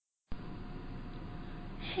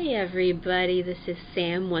Hey everybody, this is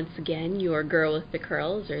Sam once again, your girl with the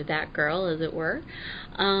curls, or that girl as it were.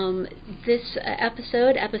 This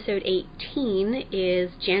episode 18,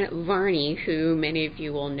 is Janet Varney, who many of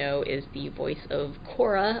you will know is the voice of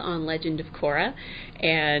Korra on Legend of Korra,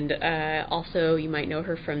 and also you might know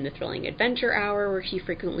her from the Thrilling Adventure Hour, where she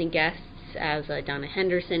frequently guests as Donna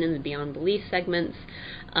Henderson in the Beyond Belief segments.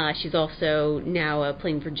 She's also now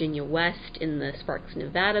playing Virginia West in the Sparks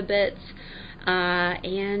Nevada bits.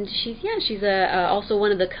 And she's also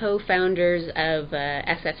one of the co-founders of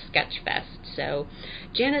SF Sketchfest. So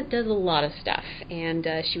Janet does a lot of stuff, and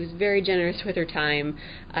she was very generous with her time.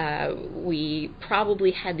 We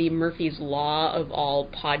probably had the Murphy's Law of all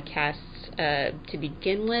podcasts to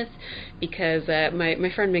begin with, because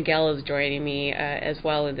my friend Miguel is joining me as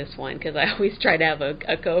well in this one, because I always try to have a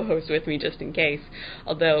co-host with me just in case,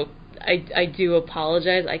 although I do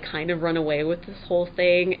apologize. I kind of run away with this whole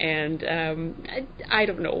thing, and I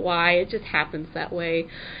don't know why. It just happens that way.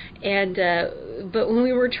 And but when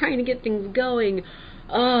we were trying to get things going, it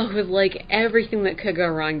was like everything that could go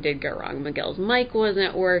wrong did go wrong. Miguel's mic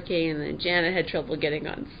wasn't working, and then Janet had trouble getting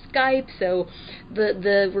on Skype. So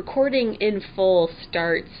the recording in full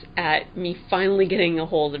starts at me finally getting a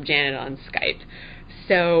hold of Janet on Skype.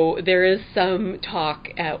 So there is some talk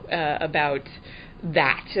about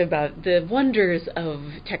the wonders of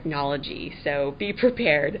technology, so be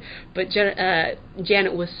prepared. But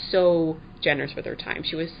Janet was so generous with her time.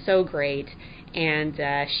 She was so great, and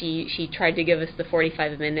she tried to give us the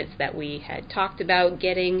 45 minutes that we had talked about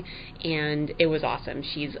getting, and it was awesome.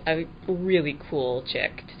 She's a really cool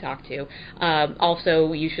chick to talk to.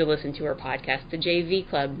 Also, you should listen to her podcast, The JV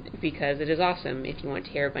Club, because it is awesome if you want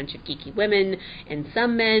to hear a bunch of geeky women and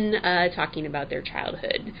some men talking about their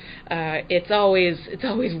childhood. It's always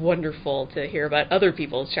wonderful to hear about other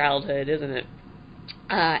people's childhood, isn't it?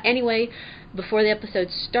 Anyway, before the episode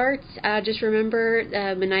starts, just remember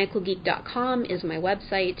maniacalgeek.com is my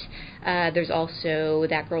website. There's also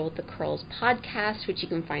That Girl with the Curls podcast, which you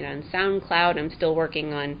can find on SoundCloud. I'm still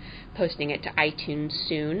working on posting it to iTunes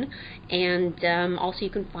soon. And also you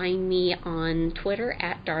can find me on Twitter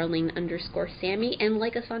at darling_Sammy, and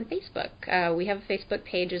like us on Facebook. We have a Facebook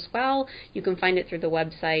page as well. You can find it through the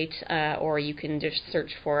website, or you can just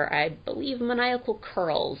search for, I believe, Maniacal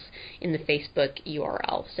Curls in the Facebook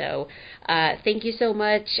URL. So thank you so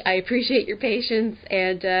much. I appreciate your patience,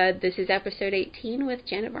 and this is episode 18 with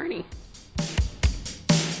Janet Varney.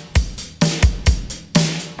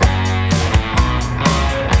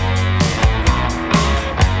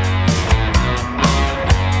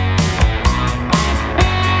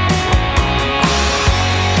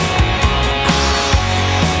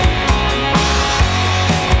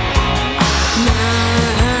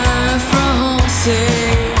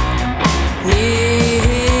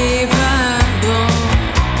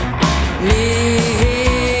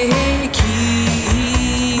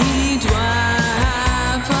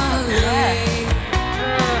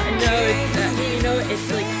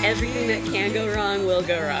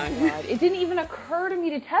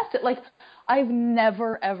 Test it. Like, I've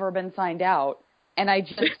never ever been signed out, and it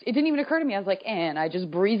didn't even occur to me. I was like, and I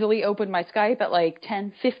just breezily opened my Skype at like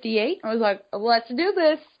 10:58. I was like, let's do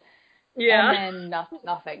this. Yeah. And then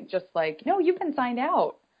nothing. Just like, no, you've been signed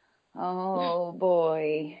out. Oh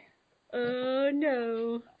boy. Oh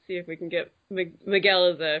no. See if we can get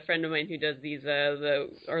Miguel is a friend of mine who does these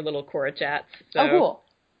our little Korra chats. So. Oh, cool.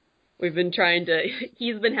 We've been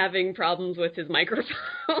he's been having problems with his microphone.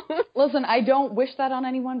 Listen, I don't wish that on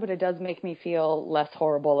anyone, but it does make me feel less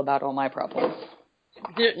horrible about all my problems.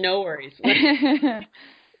 No worries. We've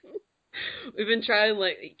been trying,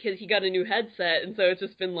 because he got a new headset, and so it's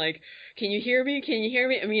just been like, can you hear me? Can you hear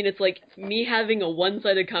me? I mean, it's like me having a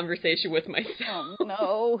one-sided conversation with myself. Oh,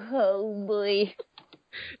 no. Oh, boy.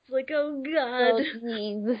 It's like, oh, God.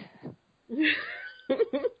 Oh,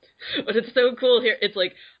 But it's so cool here. It's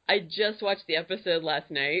like, I just watched the episode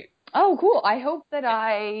last night. Oh, cool. I hope that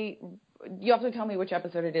you have to tell me which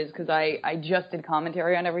episode it is, because I just did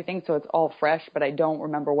commentary on everything, so it's all fresh, but I don't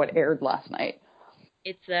remember what aired last night.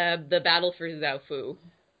 It's the Battle for Zaofu.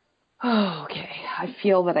 Oh, okay. I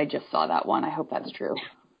feel that I just saw that one. I hope that's true.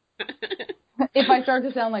 If I start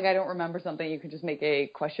to sound like I don't remember something, you can just make a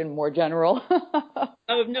question more general.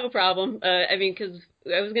 Oh, no problem. I mean, because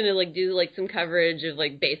I was gonna do some coverage of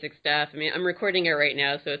basic stuff. I mean, I'm recording it right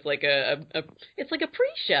now, so it's like it's like a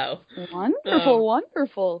pre-show. Wonderful,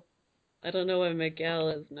 wonderful. I don't know why Miguel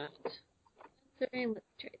is not. Let's try it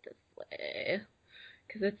this way,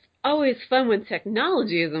 because it's always fun when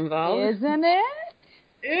technology is involved, isn't it?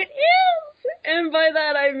 It is, and by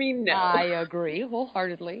that I mean no. I agree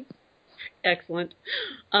wholeheartedly. Excellent.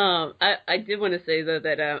 I did want to say though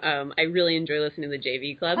that I really enjoy listening to the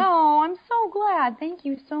JV Club. Oh, I'm so glad. Thank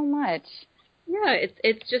you so much. Yeah,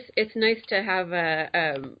 it's nice to have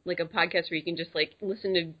a like a podcast where you can just like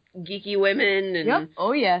listen to geeky women and Yep.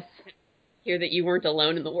 Oh yes. hear that you weren't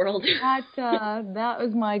alone in the world. That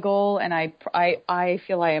was my goal, and I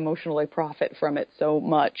feel I emotionally profit from it so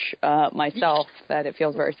much myself that it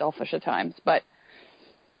feels very selfish at times, but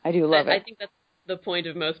I do love it. I think that's the point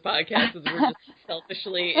of most podcasts is we're just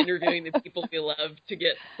selfishly interviewing the people we love to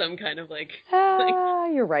get some kind of like.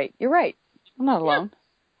 You're right. You're right. I'm not alone.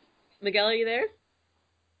 Miguel, are you there?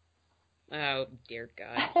 Oh dear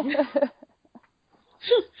God.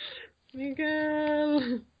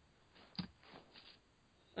 Miguel.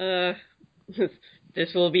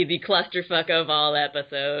 This will be the clusterfuck of all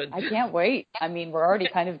episodes. I can't wait. I mean, we're already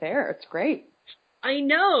kind of there. It's great. I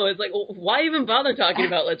know. It's like, well, why even bother talking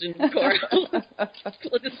about Legends of Korra?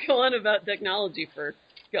 Let's just go on about technology for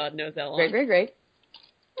God knows how long. Great.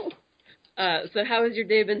 So how has your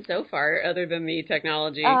day been so far, other than the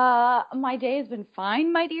technology? My day has been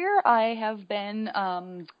fine, my dear. I have been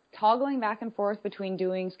toggling back and forth between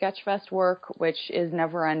doing Sketchfest work, which is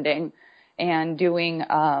never ending, and doing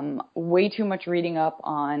way too much reading up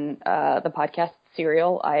on the podcast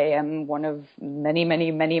Serial. I am one of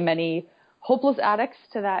many hopeless addicts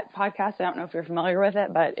to that podcast. I don't know if you're familiar with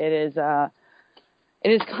it, but it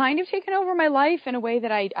is kind of taken over my life in a way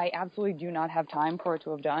that I absolutely do not have time for it to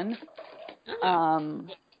have done.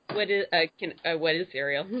 What is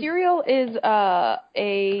Serial? Serial is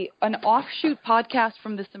an offshoot podcast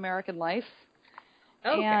from This American Life.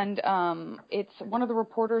 Oh, okay. And it's one of the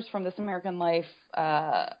reporters from This American Life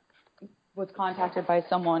was contacted by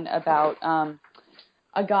someone about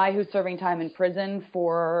a guy who's serving time in prison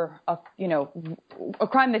for a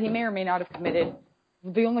crime that he may or may not have committed.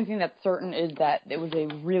 The only thing that's certain is that it was a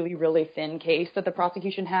really, really thin case that the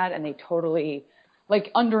prosecution had, and they totally,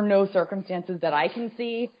 like, under no circumstances that I can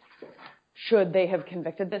see should they have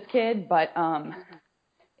convicted this kid. But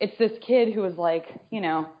it's this kid who was like,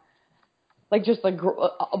 like just like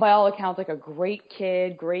by all accounts, like a great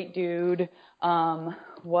kid, great dude. I'm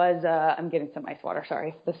getting some ice water.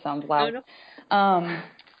 Sorry, this sounds loud. Oh,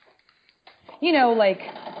 no.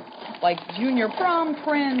 Like junior prom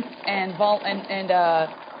prince and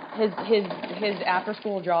his after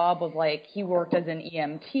school job was like he worked as an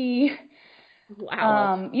EMT.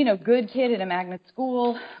 Wow. Good kid at a magnet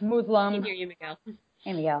school, Muslim. I can hear you, Miguel.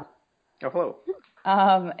 Hey, Miguel. Oh, hello.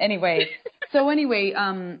 Anyway,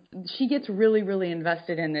 she gets really, really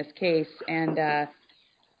invested in this case, and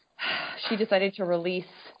she decided to release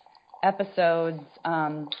episodes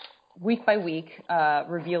week by week,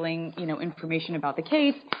 revealing, information about the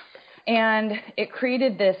case, and it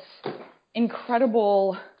created this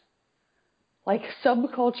incredible, like,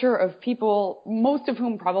 subculture of people, most of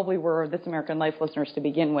whom probably were This American Life listeners to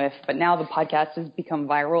begin with, but now the podcast has become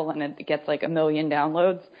viral and it gets like 1 million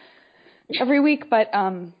downloads every week. But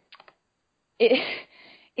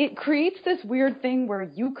it creates this weird thing where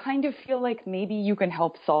you kind of feel like maybe you can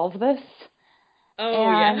help solve this. Oh,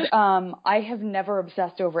 and, yeah. I have never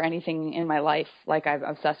obsessed over anything in my life like I'm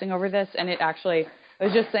obsessing over this. And it actually, I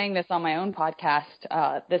was just saying this on my own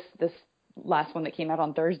podcast, this last one that came out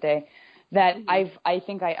on Thursday, that I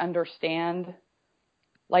think I understand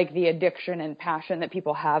like the addiction and passion that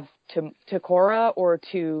people have to Korra or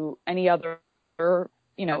to any other, they're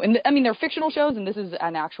fictional shows and this is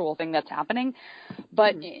an actual thing that's happening,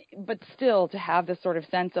 but still to have this sort of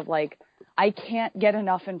sense of like, I can't get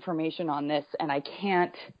enough information on this and I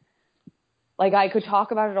can't, like I could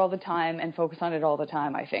talk about it all the time and focus on it all the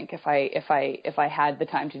time, I think, if I had the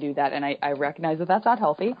time to do that. And I recognize that that's not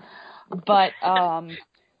healthy, but,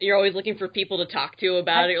 you're always looking for people to talk to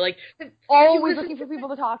about it. Like always looking for people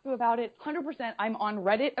to talk to about it. 100%. I'm on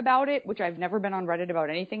Reddit about it, which I've never been on Reddit about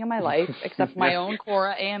anything in my life except my own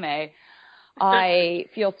Korra AMA. I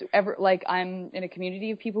feel like I'm in a community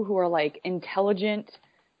of people who are like intelligent,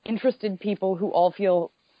 interested people who all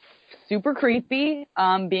feel super creepy,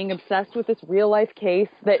 being obsessed with this real life case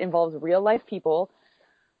that involves real life people.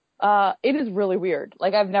 It is really weird.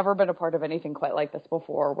 Like I've never been a part of anything quite like this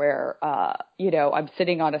before where, I'm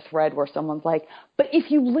sitting on a thread where someone's like, but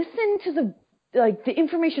if you listen to the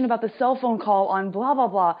information about the cell phone call on blah, blah,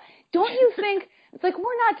 blah, don't you think it's like,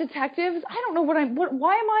 we're not detectives. I don't know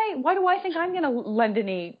why do I think I'm going to lend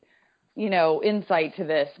any, insight to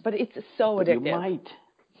this, but it's so addictive. You might.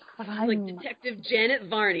 Like Detective Janet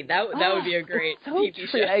Varney. That would be a great TV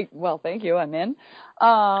show. Well, thank you. I'm in.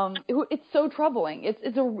 It's so troubling.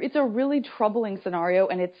 It's a really troubling scenario,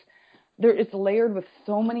 and it's layered with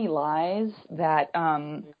so many lies that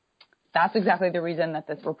that's exactly the reason that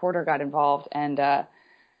this reporter got involved. And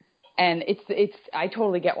it's I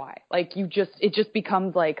totally get why. Like it just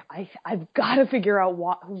becomes like I've got to figure out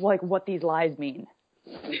what these lies mean.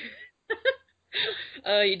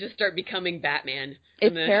 You just start becoming Batman.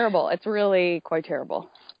 It's terrible. It's really quite terrible.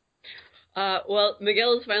 Well,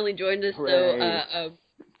 Miguel has finally joined us. Hooray. So,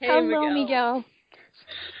 hey, hello, Miguel.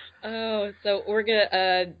 Oh, so we're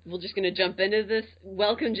just gonna jump into this.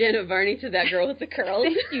 Welcome, Janet Varney, to That Girl with the Curls.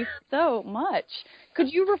 Thank you so much.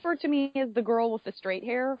 Could you refer to me as the girl with the straight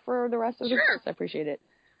hair for the rest of the Sure. I appreciate it.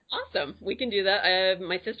 Awesome. We can do that.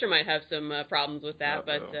 My sister might have some problems with that,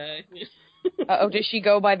 but does she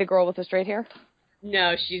go by the girl with the straight hair?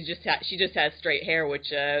 No, she just has straight hair.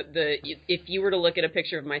 Which if you were to look at a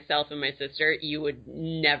picture of myself and my sister, you would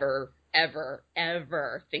never, ever,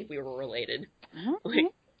 ever think we were related. Okay.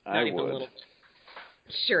 I would. A little bit.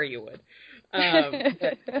 Sure, you would.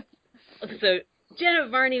 So, Janet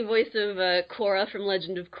Varney, voice of Korra from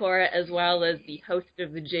Legend of Korra, as well as the host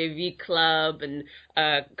of the JV Club and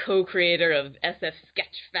co-creator of SF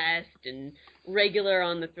Sketchfest and regular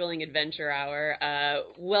on the Thrilling Adventure Hour.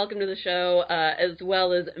 Welcome to the show, as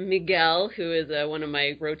well as Miguel, who is one of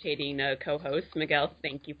my rotating co-hosts. Miguel,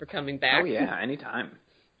 thank you for coming back. Oh, yeah, anytime.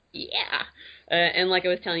 Yeah. And like I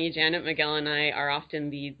was telling you, Janet, Miguel and I are often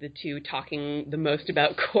the two talking the most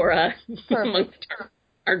about Korra amongst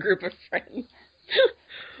our group of friends.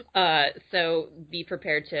 So be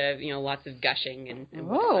prepared to, lots of gushing and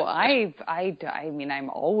I mean, I'm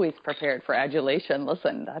always prepared for adulation.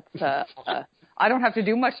 Listen, that's I don't have to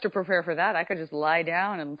do much to prepare for that. I could just lie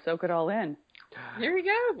down and soak it all in. There we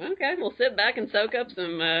go. Okay, we'll sit back and soak up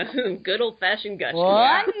some good old-fashioned gushing.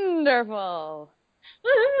 Wonderful.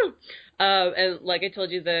 Woohoo! And like I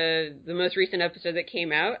told you, the most recent episode that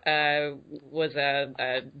came out was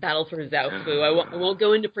a Battle for Zaofu. I won't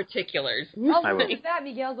go into particulars. Oh, look at that.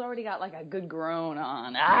 Miguel's already got like a good groan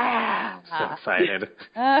on. So excited.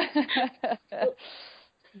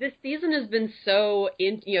 This season has been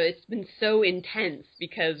it's been so intense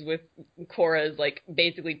because with Korra's like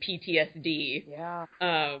basically PTSD. Yeah.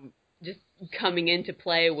 Just coming into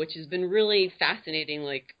play, which has been really fascinating,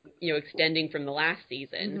 like, extending from the last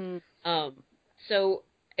season. Mm-hmm. So,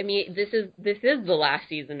 I mean, this is the last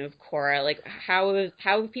season of Korra. Like, how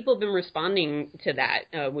have people been responding to that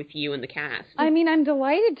with you and the cast? I mean, I'm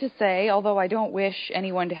delighted to say, although I don't wish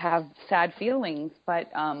anyone to have sad feelings, but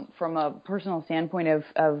from a personal standpoint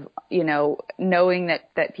of knowing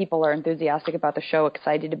that people are enthusiastic about the show,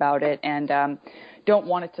 excited about it, and don't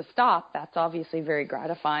want it to stop, that's obviously very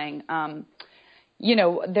gratifying.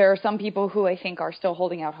 There are some people who I think are still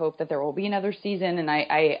holding out hope that there will be another season, and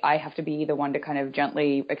I have to be the one to kind of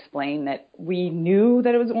gently explain that we knew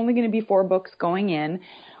that it was only going to be 4 books going in,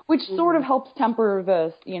 which sort of helps temper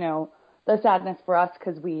the sadness for us,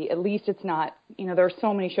 because at least it's not, there are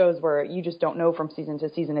so many shows where you just don't know from season to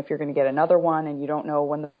season if you're going to get another one, and you don't know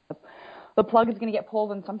when the plug is going to get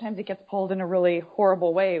pulled, and sometimes it gets pulled in a really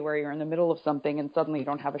horrible way where you're in the middle of something and suddenly you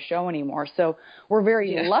don't have a show anymore. So we're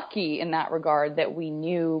very lucky in that regard that we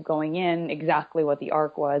knew going in exactly what the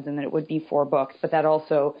arc was and that it would be 4 books, but that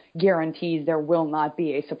also guarantees there will not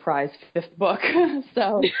be a surprise 5th book.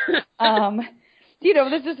 So,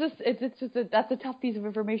 that's a tough piece of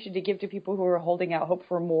information to give to people who are holding out hope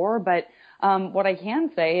for more. But what I can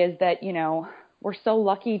say is that, we're so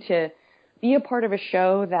lucky to be a part of a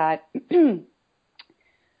show that, in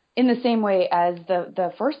the same way as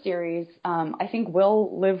the first series, I think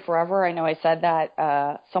will live forever. I know I said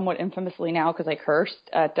that somewhat infamously now because I cursed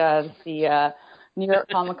at the New York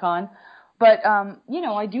Comic Con. But,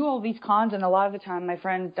 I do all these cons, and a lot of the time my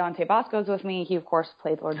friend Dante Bosco's with me. He, of course,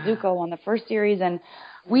 played Lord Zuko on the first series, and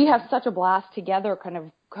we have such a blast together kind of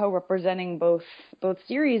co-representing both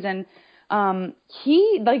series. And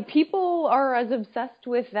people are as obsessed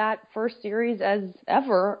with that first series as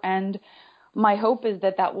ever, and my hope is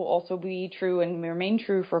that will also be true and remain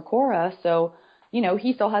true for Korra. So,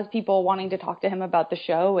 he still has people wanting to talk to him about the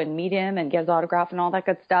show and meet him and get his autograph and all that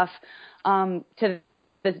good stuff, to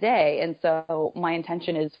this day. And so my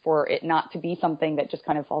intention is for it not to be something that just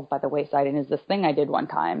kind of falls by the wayside and is this thing I did one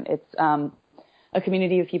time. It's, a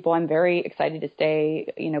community of people I'm very excited to stay,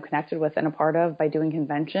 connected with and a part of by doing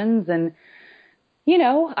conventions. And,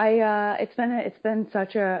 it's been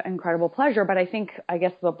such an incredible pleasure. But I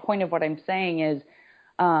guess the point of what I'm saying is,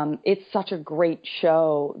 it's such a great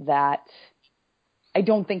show that I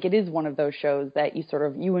don't think it is one of those shows that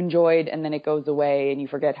you enjoyed and then it goes away and you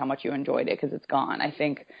forget how much you enjoyed it because it's gone. I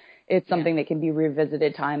think it's something that can be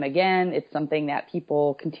revisited time again. It's something that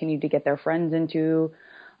people continue to get their friends into.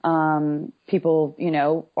 People,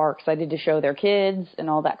 are excited to show their kids and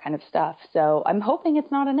all that kind of stuff. So I'm hoping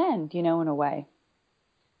it's not an end, in a way.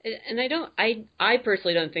 And I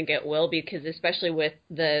personally don't think it will, because especially with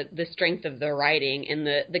the strength of the writing and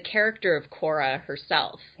the character of Cora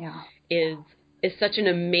herself is such an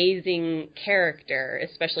amazing character,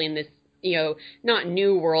 especially in this, not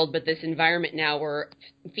new world, but this environment now where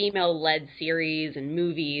female-led series and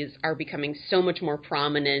movies are becoming so much more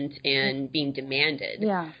prominent and being demanded.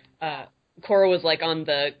 Yeah. Cora was like on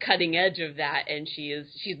the cutting edge of that, and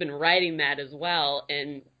she's been writing that as well,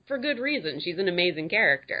 and for good reason. She's an amazing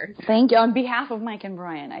character. Thank you. On behalf of Mike and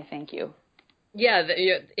Brian, I thank you. Yeah,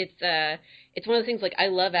 it's one of the things, like, I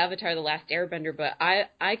love Avatar: The Last Airbender, but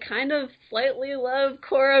I kind of slightly love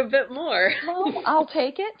Korra a bit more. Well, I'll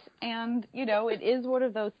take it, and, it is one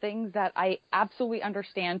of those things that I absolutely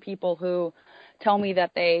understand people who tell me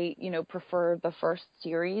that they, prefer the first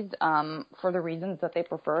series for the reasons that they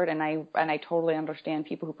preferred, and I totally understand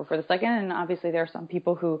people who prefer the second, and obviously there are some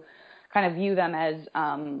people who kind of view them as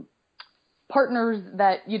partners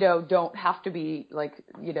that, don't have to be like,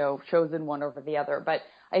 chosen one over the other. But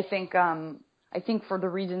I think for the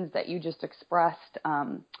reasons that you just expressed,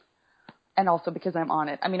 and also because I'm on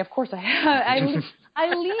it. I mean, of course I lean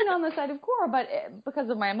on the side of Korra, but because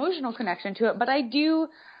of my emotional connection to it. But I do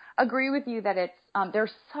agree with you that it's,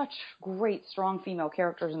 there's such great, strong female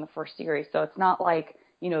characters in the first series. So it's not like,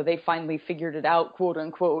 they finally figured it out, quote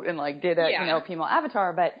unquote, and like did a, female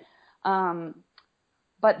Avatar, but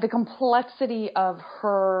the complexity of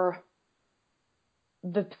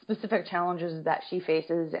the specific challenges that she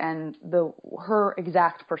faces and her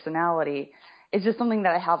exact personality is just something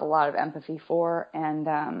that I have a lot of empathy for. And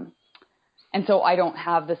so I don't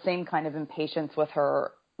have the same kind of impatience with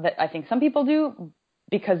her that I think some people do,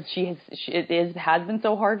 because it has been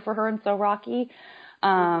so hard for her and so rocky.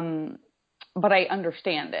 But I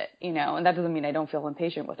understand it, and that doesn't mean I don't feel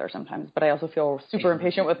impatient with her sometimes, but I also feel super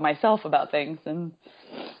impatient with myself about things, and.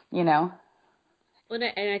 Well,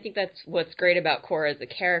 and I think that's what's great about Korra as a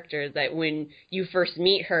character, is that when you first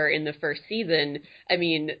meet her in the first season, I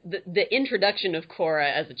mean, the introduction of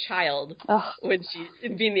Korra as a child, when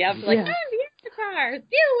she's being the Avatar, like, I'm the Avatar, deal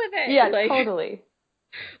with it. Yeah, like, totally.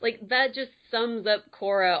 Like, that just sums up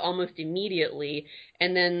Korra almost immediately,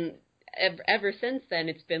 and then ever since then,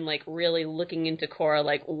 it's been like really looking into Korra,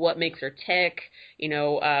 like what makes her tick,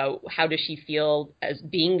 how does she feel as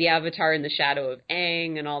being the Avatar in the shadow of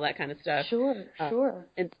Aang and all that kind of stuff. Sure.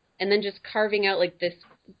 And then just carving out like this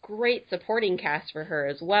great supporting cast for her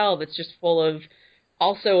as well, that's just full of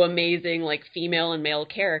also amazing like female and male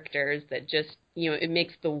characters that just, it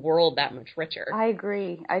makes the world that much richer. I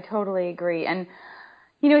agree. I totally agree. And,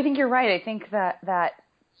 I think you're right. I think that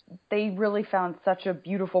they really found such a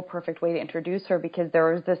beautiful, perfect way to introduce her, because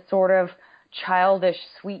there was this sort of childish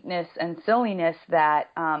sweetness and silliness that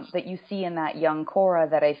that you see in that young Korra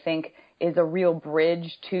that I think is a real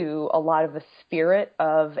bridge to a lot of the spirit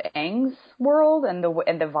of Aang's world and the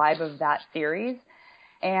vibe of that series.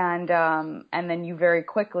 And then you very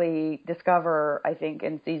quickly discover, I think,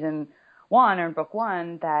 in season 1 or in book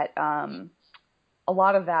 1 that a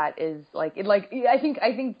lot of that is like I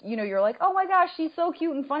think you're like, oh my gosh, she's so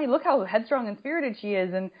cute and funny, look how headstrong and spirited she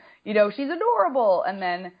is, and she's adorable, and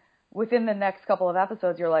then within the next couple of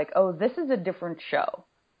episodes you're like, oh, this is a different show,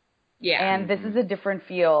 and this is a different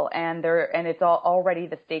feel, and it's already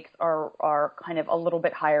the stakes are kind of a little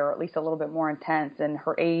bit higher, or at least a little bit more intense, and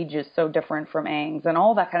her age is so different from Aang's and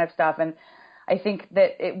all that kind of stuff. And I think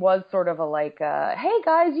that it was sort of a like, hey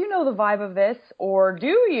guys, you know the vibe of this, or do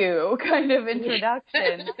you, kind of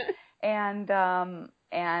introduction. and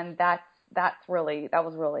that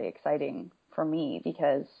was really exciting for me,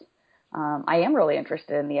 because I am really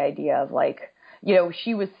interested in the idea of like,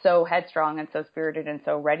 she was so headstrong and so spirited and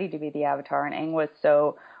so ready to be the Avatar, and Aang was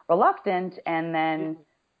so reluctant, and then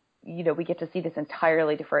we get to see this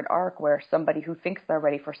entirely different arc where somebody who thinks they're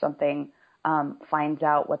ready for something finds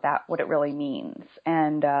out what it really means.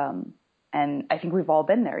 And I think we've all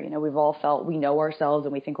been there. We've all felt we know ourselves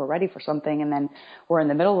and we think we're ready for something, and then we're in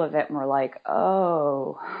the middle of it and we're like,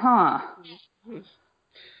 oh, huh.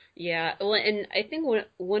 Yeah. Well, and I think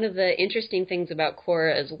one of the interesting things about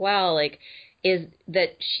Korra as well, like, is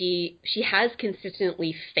that she has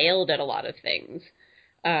consistently failed at a lot of things,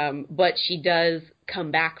 but she does come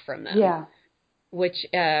back from them. Yeah. Which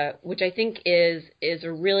I think is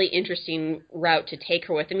a really interesting route to take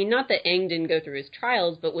her with. I mean, not that Aang didn't go through his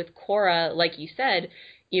trials, but with Korra, like you said,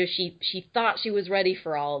 she thought she was ready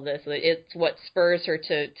for all of this. It's what spurs her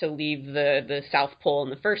to leave the South Pole in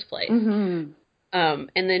the first place. Mm-hmm.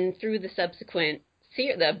 And then through the subsequent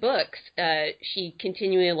the books, she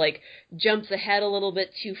continually like jumps ahead a little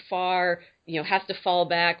bit too far, has to fall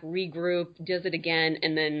back, regroup, does it again,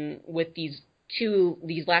 and then with these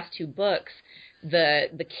last two books,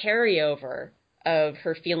 the carryover of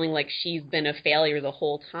her feeling like she's been a failure the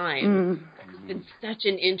whole time. It's been such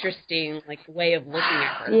an interesting like way of looking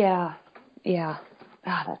at her. Yeah.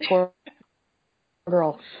 Ah, that poor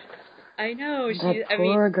girl. I know. That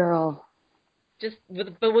poor girl.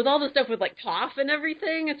 But with all the stuff with like Toph and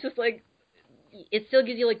everything, it's just like it still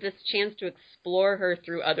gives you like this chance to explore her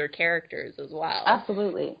through other characters as well.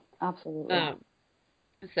 Absolutely.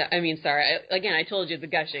 So, I mean, sorry. I told you the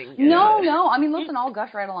gushing. No. I mean, listen, I'll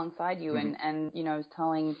gush right alongside you. And I was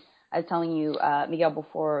telling you, Miguel,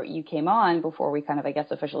 before you came on, before we kind of, I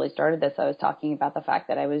guess, officially started this, I was talking about the fact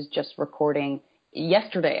that I was just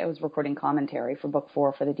yesterday I was recording commentary for book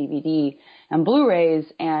 4 for the DVD and Blu-rays.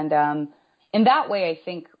 And in that way, I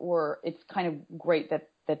think it's kind of great that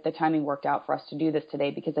the timing worked out for us to do this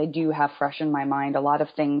today, because I do have fresh in my mind a lot of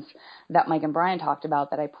things that Mike and Brian talked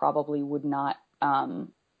about that I probably would not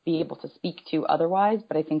be able to speak to otherwise,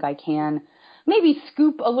 but I think I can maybe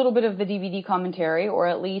scoop a little bit of the DVD commentary, or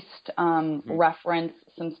at least reference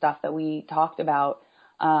some stuff that we talked about.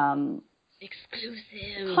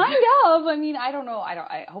 Exclusive. Kind of. I mean, I don't know.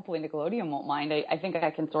 Hopefully Nickelodeon won't mind. I think I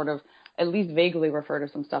can sort of at least vaguely refer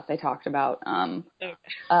to some stuff they talked about. Okay.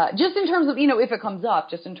 Just in terms of, if it comes up,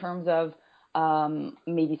 just in terms of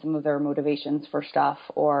maybe some of their motivations for stuff,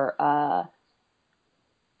 or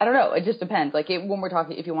I don't know. It just depends. Like when we're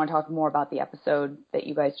talking, if you want to talk more about the episode that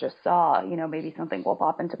you guys just saw, maybe something will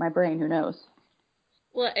pop into my brain. Who knows?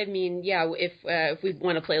 Well, I mean, yeah. If we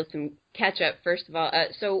want to play with some catch up, first of all,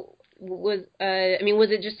 so was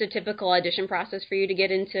it just a typical audition process for you to get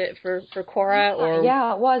into for Korra, or?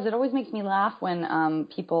 Yeah, it was. It always makes me laugh when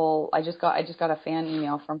people. I just got a fan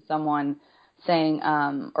email from someone saying,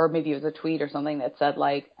 or maybe it was a tweet or something that said,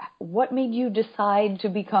 like, what made you decide to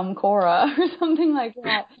become Korra, or something like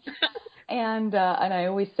that. And I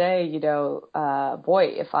always say, boy,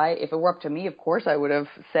 if it were up to me, of course I would have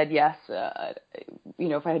said yes.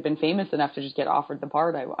 If I had been famous enough to just get offered the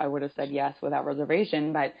part, I would have said yes without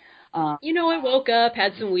reservation. But I woke up,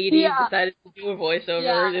 had some Wheaties, decided to do a voiceover.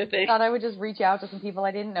 Yeah, I thought I would just reach out to some people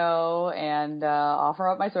I didn't know and offer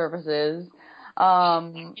up my services. So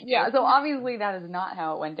obviously that is not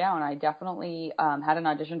how it went down. I definitely had an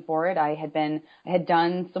audition for it. I had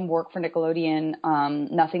done some work for Nickelodeon,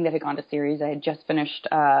 nothing that had gone to series. I had just finished,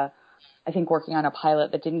 I think, working on a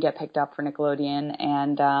pilot that didn't get picked up for Nickelodeon,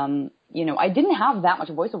 and I didn't have that much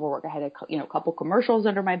voiceover work. I had a couple commercials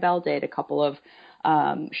under my belt. I had a couple of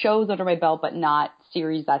shows under my belt, but not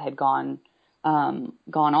series that had gone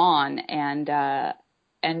on,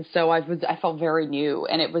 and so I felt very new,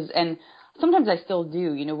 and sometimes I still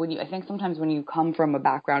do, I think sometimes when you come from a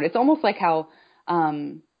background, it's almost like how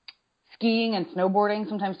skiing and snowboarding,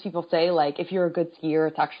 sometimes people say, like, if you're a good skier,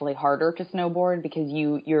 it's actually harder to snowboard because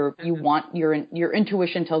your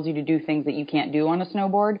intuition tells you to do things that you can't do on a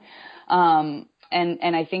snowboard. And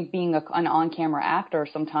I think being an on-camera actor,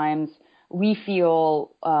 sometimes we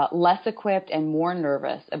feel less equipped and more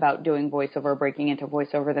nervous about doing voiceover, breaking into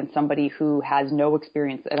voiceover, than somebody who has no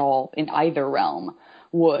experience at all in either realm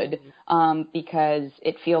would, because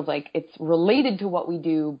it feels like it's related to what we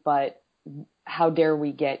do, but how dare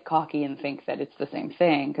we get cocky and think that it's the same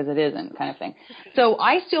thing, because it isn't, kind of thing. So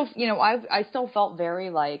I still, I still felt very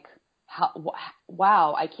like,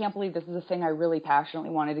 wow, I can't believe this is a thing I really passionately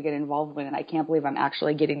wanted to get involved with, and I can't believe I'm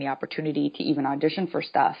actually getting the opportunity to even audition for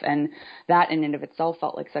stuff. And that in and of itself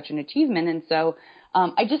felt like such an achievement. And so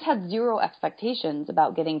I just had zero expectations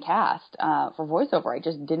about getting cast for voiceover.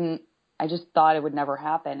 I just thought it would never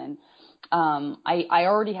happen. And I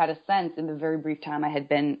already had a sense in the very brief time I had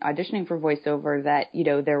been auditioning for voiceover that,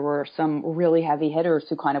 there were some really heavy hitters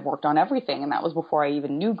who kind of worked on everything. And that was before I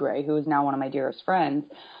even knew Gray, who is now one of my dearest friends.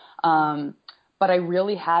 But I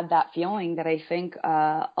really had that feeling that I think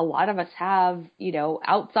a lot of us have,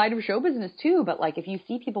 outside of show business too. But like, if you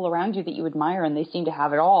see people around you that you admire and they seem to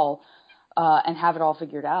have it all and have it all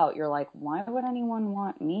figured out, you're like, why would anyone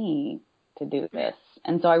want me to do this?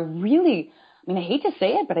 And so I hate to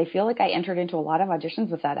say it, but I feel like I entered into a lot of auditions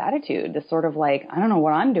with that attitude, this sort of like, I don't know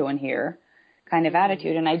what I'm doing here kind of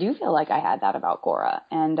attitude. And I do feel like I had that about Korra.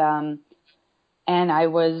 And I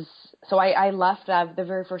left the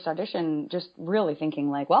very first audition just really thinking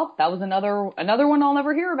like, well, that was another one I'll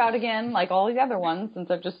never hear about again, like all these other ones, since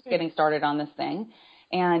I'm just getting started on this thing.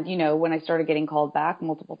 And, when I started getting called back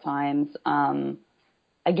multiple times,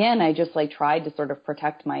 again, I just like tried to sort of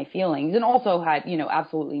protect my feelings, and also had,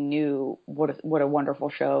 absolutely knew what a wonderful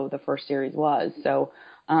show the first series was. So,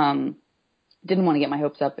 didn't want to get my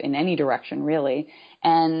hopes up in any direction really.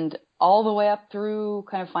 And all the way up through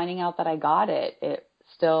kind of finding out that I got it, it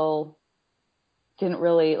still didn't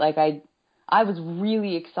really, like, I was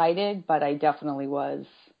really excited, but I definitely was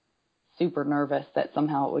super nervous that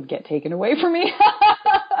somehow it would get taken away from me.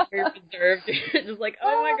 Very reserved. Just like,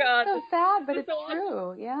 oh my God. It's so sad, but it's so awesome.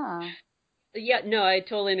 true. Yeah. Yeah, no, I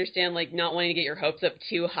totally understand, like, not wanting to get your hopes up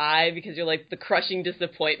too high because you're like the crushing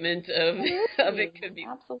disappointment of it could be.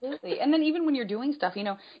 Absolutely. And then even when you're doing stuff, you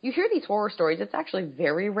know, you hear these horror stories. It's actually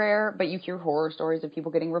very rare, but you hear horror stories of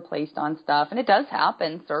people getting replaced on stuff, and it does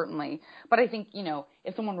happen, certainly. But I think, you know,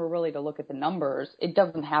 if someone were really to look at the numbers, it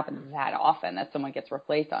doesn't happen that often that someone gets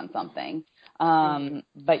replaced on something.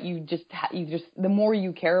 But you just, the more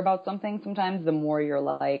you care about something, sometimes the more you're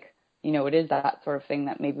like, you know, it is that sort of thing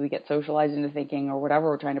that maybe we get socialized into thinking or whatever.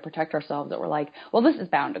 We're trying to protect ourselves that we're like, well, this is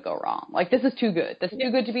bound to go wrong. Like, this is too good. This is too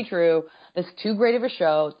good to be true. This is too great of a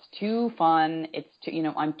show. It's too fun. It's too, you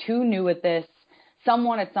know, I'm too new at this.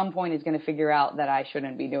 Someone at some point is going to figure out that I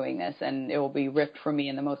shouldn't be doing this, and it will be ripped from me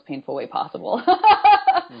in the most painful way possible.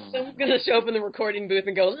 Someone's going to show up in the recording booth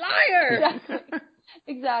and go, liar!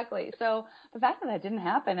 Exactly. So the fact that that didn't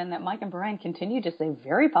happen and that Mike and Brian continued to say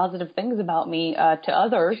very positive things about me to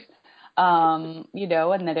others, you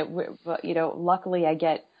know, and that it, you know, luckily I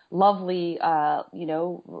get lovely, you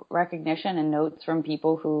know, recognition and notes from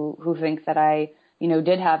people who think that I, you know,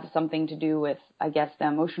 did have something to do with, I guess, the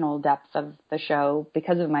emotional depth of the show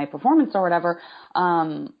because of my performance or whatever.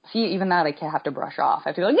 See, even that I have to brush off. I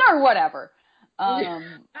have to be like, yeah, or whatever.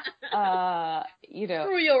 You know,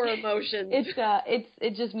 through your emotions.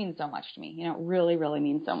 It just means so much to me. You know, it really, really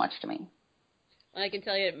means so much to me. I can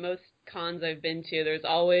tell you at most cons I've been to, there's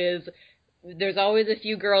always a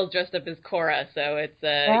few girls dressed up as Cora, so it's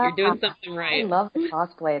you're doing something right. I love the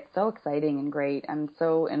cosplay. It's so exciting and great. I'm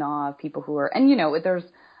so in awe of people who are, and you know, there's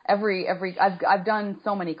I've done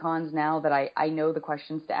so many cons now that I know the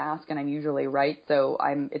questions to ask and I'm usually right. So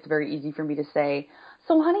it's very easy for me to say,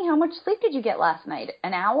 so honey, how much sleep did you get last night?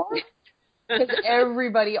 An hour? Because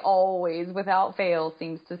everybody always, without fail,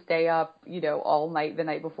 seems to stay up, you know, all night the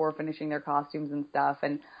night before finishing their costumes and stuff.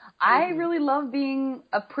 And I really love being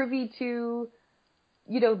a privy to,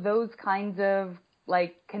 you know, those kinds of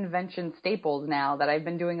like convention staples now that I've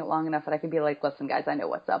been doing it long enough that I can be like, listen, guys, I know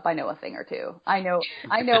what's up. I know a thing or two. I know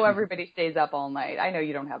everybody stays up all night. I know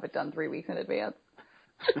you don't have it done 3 weeks in advance.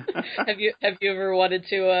 Have you ever wanted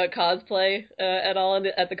to cosplay at all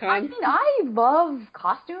at the con? I mean, I love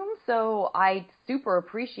costumes, so I super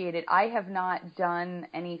appreciate it. I have not done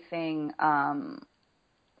anything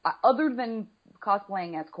other than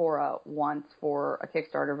cosplaying as Cora once for a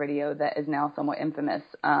Kickstarter video that is now somewhat infamous.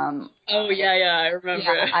 Oh yeah, I remember.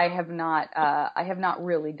 Yeah, I have not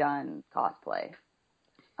really done cosplay,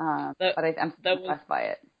 but I'm so impressed by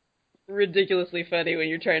it. Ridiculously funny when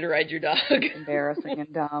you're trying to ride your dog. Embarrassing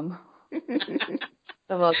and dumb. It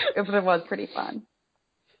was pretty fun.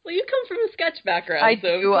 Well, you come from a sketch background. I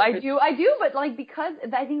do, but like, because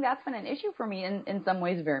I think that's been an issue for me in some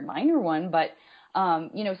ways, a very minor one, but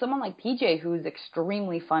you know, someone like PJ who's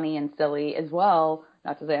extremely funny and silly as well,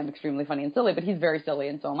 not to say I'm extremely funny and silly, but he's very silly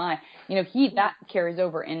and so am I. You know, that carries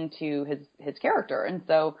over into his character. And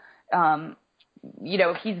so, you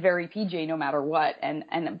know, he's very PJ no matter what. And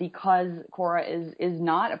because Cora is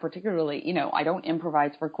not a particularly, you know, I don't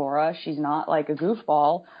improvise for Cora. She's not like a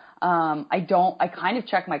goofball. I kind of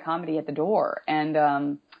check my comedy at the door. And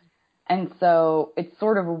so it's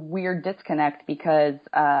sort of a weird disconnect because,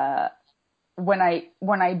 when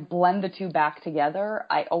I blend the two back together,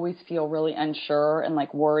 I always feel really unsure and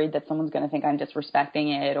like worried that someone's going to think I'm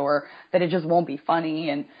disrespecting it or that it just won't be funny.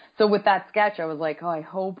 And so with that sketch, I was like, oh, I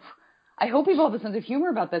hope people have a sense of humor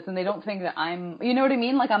about this and they don't think that I'm, you know what I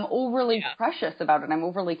mean? Like I'm overly precious about it. I'm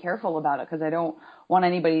overly careful about it because I don't want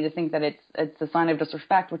anybody to think that it's a sign of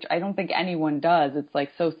disrespect, which I don't think anyone does. It's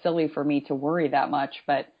like so silly for me to worry that much.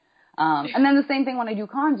 But, and then the same thing when I do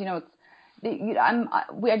cons, you know,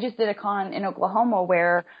 I just did a con in Oklahoma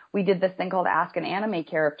where we did this thing called Ask an Anime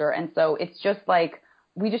Character. And so it's just like,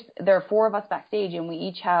 there are 4 of us backstage and we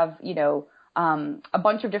each have, you know, a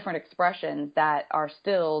bunch of different expressions that are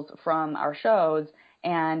stills from our shows.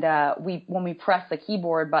 And, when we press the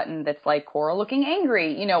keyboard button that's like Cora looking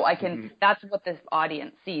angry, you know, that's what this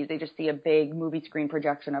audience sees. They just see a big movie screen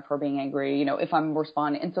projection of her being angry, you know, if I'm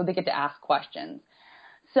responding. And so they get to ask questions.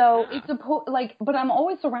 So it's but I'm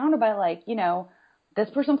always surrounded by like, you know, this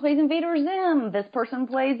person plays Invader Zim, this person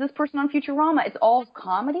plays this person on Futurama. It's all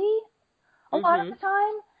comedy a lot of the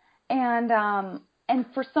time. And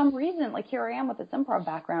for some reason, like here I am with this improv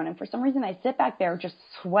background, and for some reason I sit back there just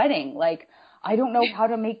sweating. Like, I don't know how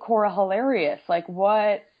to make Cora hilarious. Like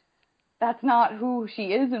what, that's not who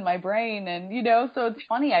she is in my brain. And, so it's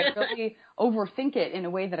funny. I really overthink it in a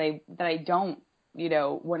way that I don't,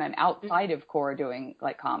 when I'm outside of Korra doing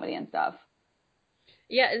like comedy and stuff.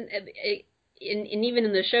 Yeah, and even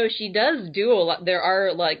in the show, she does do a lot. There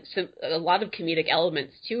are like a lot of comedic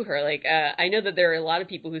elements to her. Like I know that there are a lot of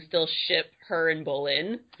people who still ship her and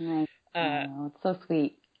Bolin. It's so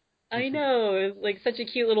sweet. I know, it was like such a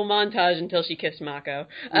cute little montage until she kissed Mako.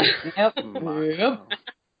 Yep. Mako.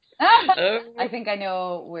 I think I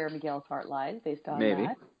know where Miguel's heart lies based on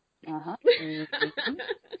that. Uh-huh.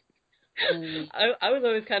 I was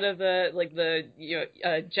always kind of the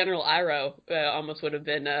General Iroh almost would have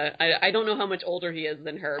been. I don't know how much older he is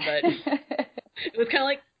than her, but it was kind of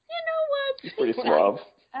like, you know what? He's pretty suave.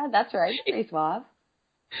 That's right, pretty suave.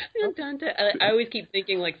 I always keep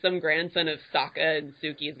thinking like some grandson of Sokka and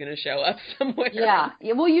Suki is going to show up somewhere. Yeah.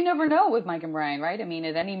 Well, you never know with Mike and Brian, right? I mean,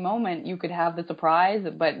 at any moment you could have the surprise,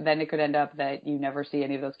 but then it could end up that you never see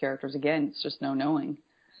any of those characters again. It's just no knowing.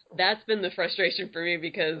 That's been the frustration for me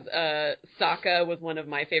because Sokka was one of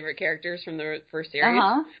my favorite characters from the first series.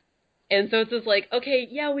 Uh-huh. And so it's just like, okay,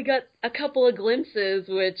 yeah, we got a couple of glimpses,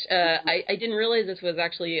 which I didn't realize this was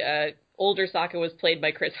actually older Sokka was played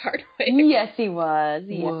by Chris Hardwick. Yes, he was.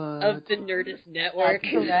 Of the Nerdist Network.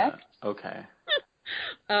 That's correct. Okay.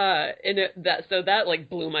 That like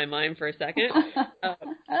blew my mind for a second.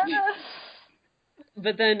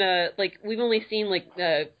 But then, we've only seen,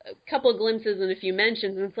 a couple of glimpses and a few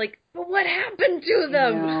mentions, and it's like, but what happened to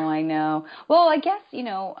them? No, I know. Well, I guess,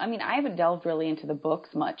 I haven't delved really into the books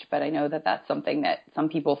much, but I know that that's something that some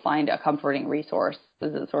people find a comforting resource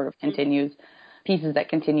as it sort of continues, pieces that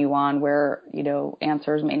continue on where,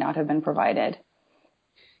 answers may not have been provided.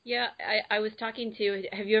 Yeah, I was talking to,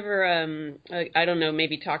 have you ever, I don't know,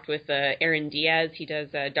 maybe talked with Aaron Diaz? He does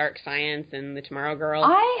Dark Science and The Tomorrow Girl.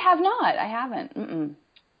 I have not. I haven't. Mm-mm.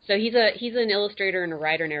 So he's an illustrator and a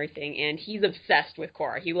writer and everything, and he's obsessed with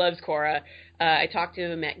Korra. He loves Korra. I talked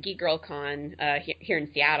to him at Geek Girl Con here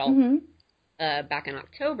in Seattle. Mm-hmm. Back in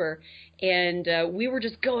October, and we were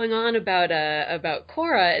just going on about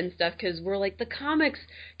Korra and stuff because we're like, the comics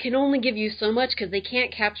can only give you so much because they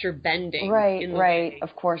can't capture bending. Right.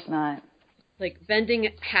 Of course not. Like, bending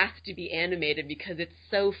has to be animated because it's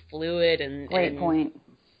so fluid and Great point.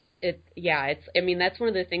 That's one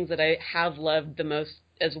of the things that I have loved the most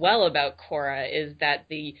as well about Korra is that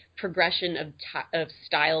the progression of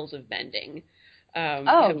styles of bending.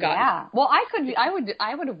 Yeah. Well, I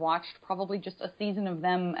would have watched probably just a season of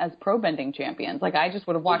them as pro bending champions. Like I just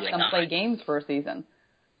would have watched them play games for a season.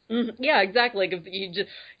 Mm-hmm. Yeah, exactly. Like if you just,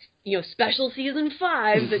 special season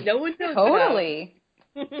 5 that no one knows Totally.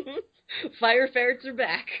 about. Fire ferrets are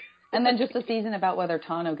back. And then just a season about whether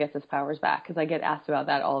Tano gets his powers back, because I get asked about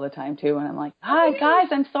that all the time too, and I'm like, hi guys,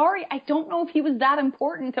 I'm sorry, I don't know if he was that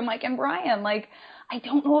important to Mike and Brian. Like, I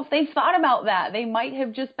don't know if they thought about that. They might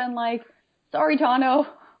have just been like, sorry, Tano.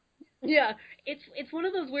 Yeah, it's one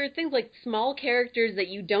of those weird things, like small characters that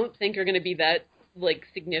you don't think are going to be that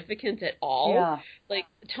significant at all. Yeah. Like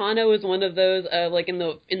Tano is one of those. Like in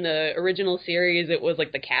the original series, it was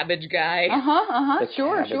like the cabbage guy.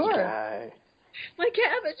 Sure. Guy. My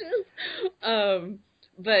cabbages.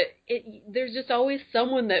 But there's just always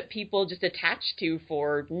someone that people just attach to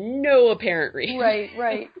for no apparent reason.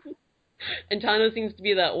 Right. And Tano seems to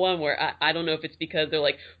be that one where I don't know if it's because they're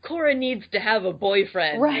like, Korra needs to have a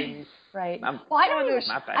boyfriend. Right. Well, I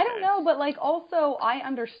don't know, but also I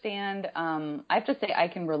understand, I have to say I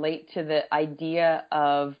can relate to the idea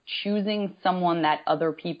of choosing someone that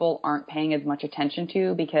other people aren't paying as much attention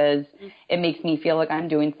to because it makes me feel like I'm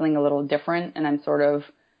doing something a little different and I'm sort of,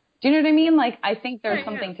 do you know what I mean? Like, I think there's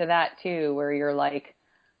something to that too, where you're like,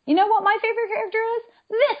 you know what my favorite character is?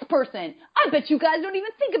 This person. I bet you guys don't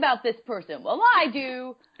even think about this person. Well, I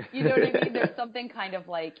do. You know what I mean? There's something kind of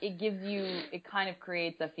it kind of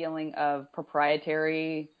creates a feeling of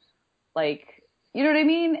proprietary, you know what I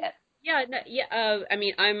mean? Yeah,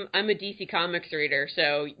 I'm a DC Comics reader,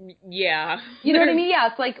 so yeah. You know what I mean? Yeah,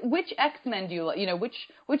 it's like, which X-Men do you like? You know, which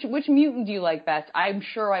mutant do you like best? I'm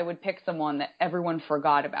sure I would pick someone that everyone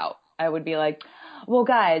forgot about. I would be like, well,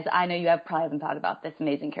 guys, I know you probably haven't thought about this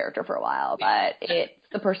amazing character for a while, but it's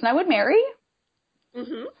the person I would marry.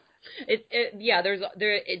 Mm-hmm.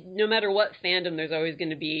 No matter what fandom, there's always going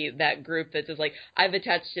to be that group that's just like, I've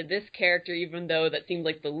attached to this character, even though that seems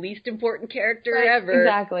like the least important character ever.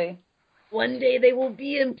 Exactly. One day they will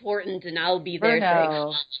be important, and I'll be there.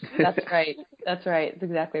 No. That's right. That's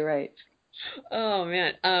exactly right. Oh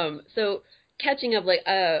man. So catching up,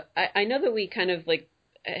 I know that we kind of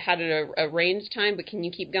had a range time, but can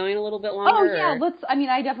you keep going a little bit Oh longer? yeah, or?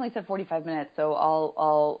 I definitely said 45 minutes, so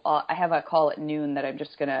I have a call at noon that I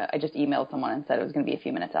just emailed someone and said it was gonna be a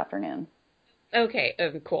few minutes after noon. Okay,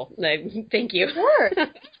 cool. Thank you. Sure.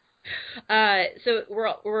 So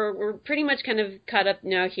we're pretty much kind of caught up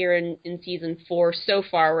now here in season 4. So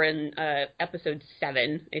far, we're in episode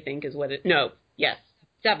 7, I think is what it. No, yes,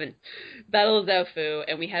 7, Battle of Zaofu,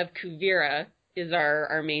 and we have Kuvira is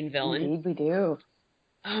our main villain. Indeed, we do.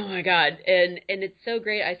 Oh my god, and it's so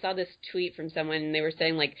great. I saw this tweet from someone, and they were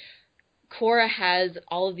saying like, Korra has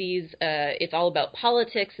all of these, it's all about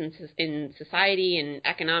politics and in society and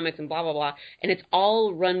economics and blah, blah, blah. And it's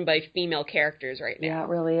all run by female characters right now. Yeah, it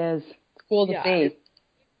really is. It's cool to see.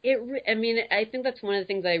 I think that's one of the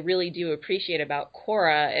things I really do appreciate about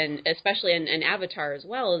Korra, and especially in Avatar as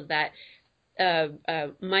well, is that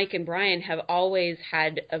Mike and Brian have always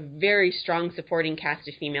had a very strong supporting cast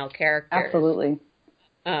of female characters. Absolutely.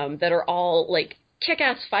 That are all, like,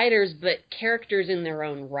 kick-ass fighters, but characters in their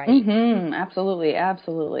own right. Mm-hmm. Absolutely.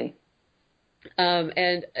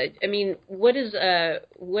 And I mean, what has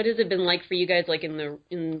it been like for you guys, like in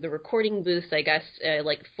the recording booth, I guess,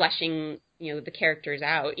 like fleshing, the characters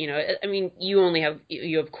out? I mean, you have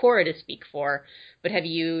Korra to speak for, but do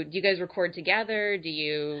you guys record together?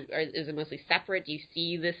 Is it mostly separate? Do you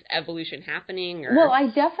see this evolution happening? Or? Well,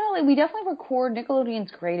 we definitely record.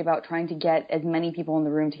 Nickelodeon's great about trying to get as many people in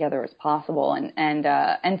the room together as possible, and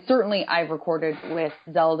certainly I've recorded with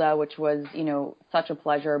Zelda, which was such a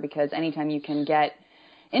pleasure, because anytime you can get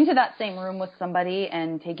into that same room with somebody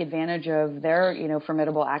and take advantage of their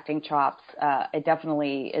formidable acting chops, it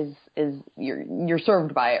definitely is you're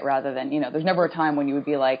served by it, rather than there's never a time when you would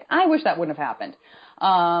be like, I wish that wouldn't have happened.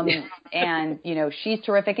 And she's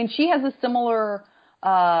terrific, and she has a similar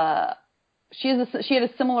she had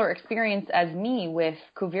a similar experience as me with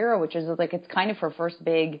Kuvira, which is like it's kind of her first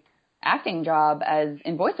big acting job as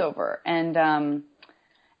in voiceover, and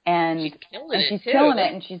she's killing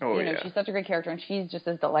it, and she's she's such a great character, and she's just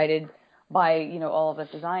as delighted by all of this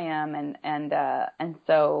as I am, and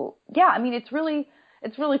so yeah, I mean it's really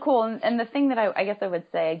cool, and the thing that I guess I would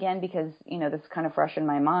say again, because this is kind of fresh in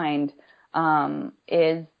my mind,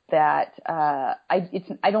 is that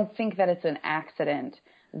I don't think that it's an accident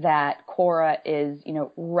that Korra is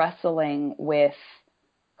wrestling with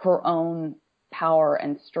her own power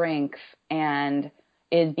and strength, and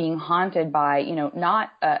is being haunted by not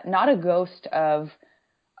a ghost of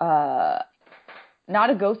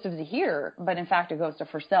Zahir, but in fact a ghost of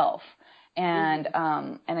herself. And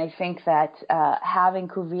I think that having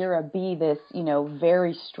Kuvira be this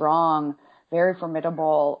very strong, very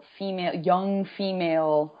formidable young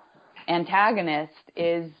female antagonist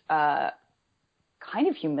is kind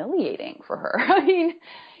of humiliating for her. I mean,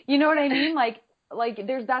 you know what I mean? Like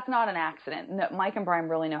that's not an accident. No, Mike and Brian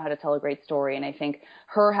really know how to tell a great story, and I think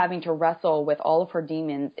her having to wrestle with all of her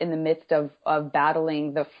demons in the midst of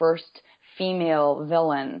battling the first female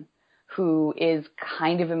villain, who is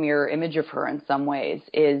kind of a mirror image of her in some ways,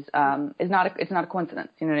 is not a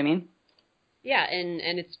coincidence. You know what I mean? Yeah,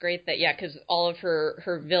 and it's great that, because all of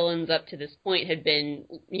her villains up to this point had been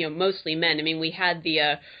mostly men. I mean, we had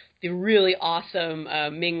the really awesome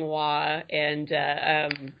Minghua and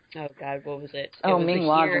oh god, what was it?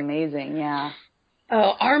 Minghua's amazing, yeah.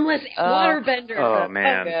 Oh, armless waterbender. Oh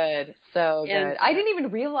man, so good. I didn't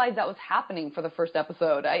even realize that was happening for the first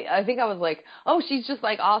episode. I think I was like, oh, she's just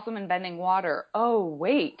like awesome and bending water. Oh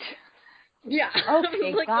wait, yeah.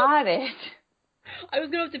 Okay, got it. I was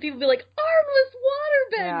going up to people and be like, armless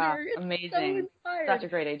waterbender. Yeah, amazing. So such a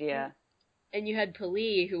great idea. And you had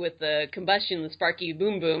Pali, who with the combustion, the sparky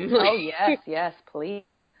boom boom. Oh yes, Pali.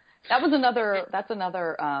 That's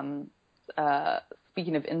another.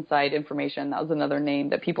 Speaking of inside information, that was another name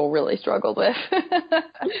that people really struggled with,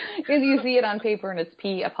 because you see it on paper and it's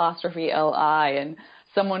P''Li, and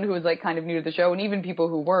someone who was like kind of new to the show, and even people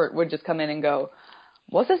who weren't, would just come in and go,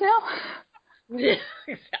 "What's this now? Exactly.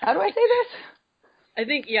 How do I say this?" I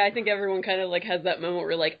think everyone kind of like has that moment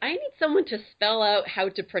where like, I need someone to spell out how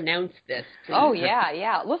to pronounce this, please. Oh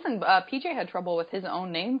yeah. Listen, PJ had trouble with his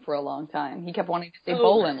own name for a long time. He kept wanting to say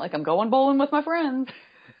bowling, like I'm going bowling with my friends.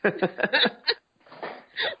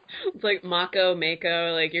 It's like Mako,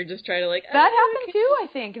 like you're just trying to like... That happened too, I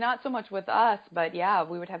think. Not so much with us, but yeah,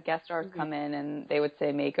 we would have guest stars come in and they would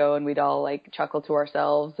say Mako, and we'd all like chuckle to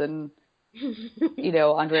ourselves, and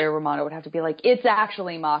Andrea Romano would have to be like, it's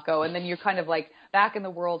actually Mako, and then you're kind of like back in the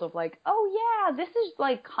world of like, oh yeah, this is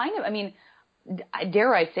like kind of, I mean,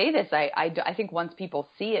 dare I say this, I think once people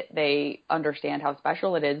see it, they understand how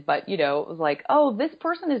special it is, but it was like, oh, this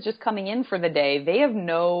person is just coming in for the day. They have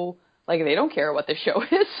they don't care what the show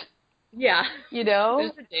is. Yeah. You know?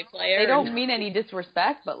 There's a day player. They don't mean any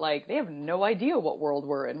disrespect, but, like, they have no idea what world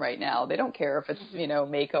we're in right now. They don't care if it's, you know,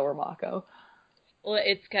 Mako or Mako. Well,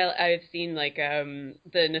 it's kind of, I've seen, like,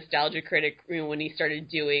 the Nostalgia Critic, you know, when he started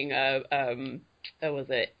doing, what was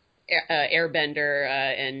it? Airbender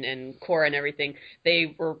and Korra and everything,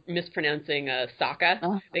 they were mispronouncing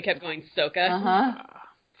Sokka. They kept going Soka.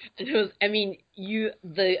 And it was, I mean,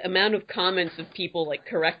 the amount of comments of people like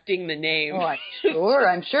correcting the name. Oh,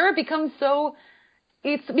 I'm sure it becomes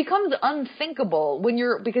it becomes unthinkable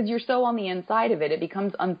because you're so on the inside of it. It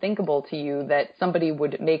becomes unthinkable to you that somebody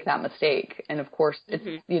would make that mistake. And of course,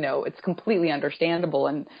 it's, you know, it's completely understandable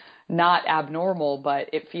and not abnormal, but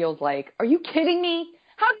it feels like, are you kidding me?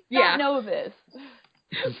 How did you not know this?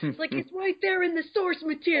 It's like, it's right there in the source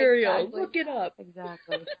material. Exactly. Look it up.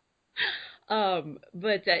 Exactly.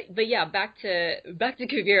 But yeah, back to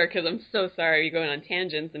Kuvira, because I'm so sorry you're going on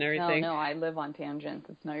tangents and everything. No, I live on tangents.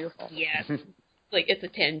 It's not your fault. Yes. Like, it's a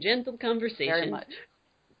tangential conversation. Very much.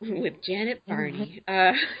 With Janet Varney.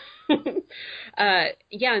 Yeah,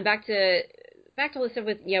 and back to all this stuff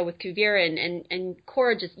with Kuvira and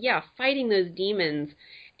Korra just, fighting those demons,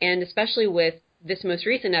 and especially with this most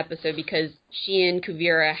recent episode, because she and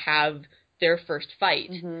Kuvira have their first fight.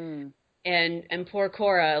 And poor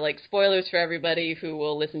Korra, like, spoilers for everybody who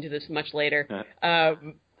will listen to this much later,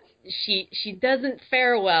 she doesn't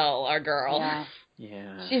fare well, our girl.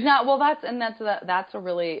 Yeah. She's not, well, that's a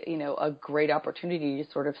really, you know, a great opportunity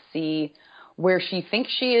to sort of see where she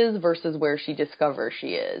thinks she is versus where she discovers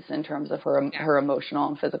she is in terms of her emotional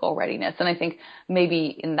and physical readiness. And I think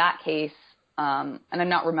maybe in that case, and I'm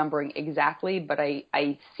not remembering exactly, but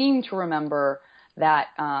I seem to remember that,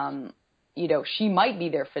 you know, she might be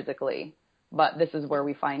there physically, but this is where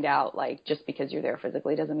we find out, like, just because you're there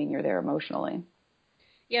physically doesn't mean you're there emotionally.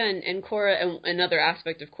 Yeah, and Korra, another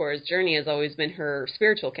aspect of Korra's journey has always been her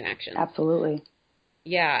spiritual connection. Absolutely.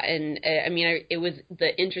 Yeah, and I mean, it was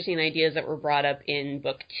the interesting ideas that were brought up in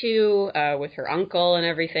book 2 with her uncle and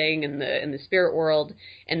everything in the spirit world,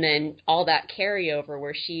 and then all that carryover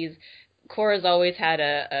where Korra's always had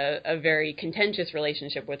a very contentious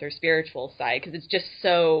relationship with her spiritual side, because it's just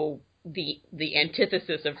so the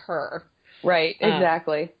antithesis of her. Right,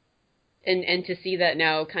 exactly. And to see that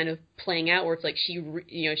now kind of playing out where it's like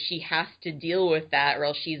she has to deal with that, or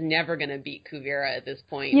else she's never going to beat Kuvira at this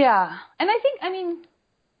point. Yeah. And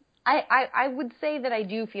I would say that I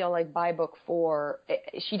do feel like by book 4,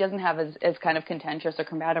 she doesn't have as kind of contentious or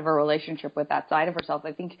combative a relationship with that side of herself.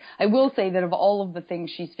 I think I will say that of all of the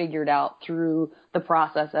things she's figured out through the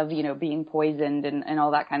process of, you know, being poisoned and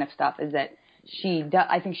all that kind of stuff, is that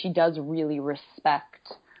I think she does really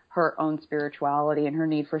respect her own spirituality and her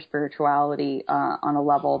need for spirituality on a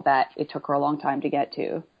level that it took her a long time to get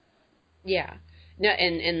to. Yeah. No,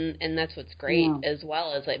 and that's what's great as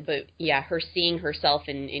well, as like, but yeah, her seeing herself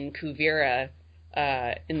in Kuvira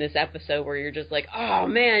in this episode where you're just like, oh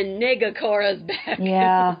man, Nega Korra's back.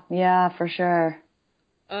 Yeah, for sure.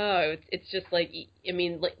 Oh, it's just like, I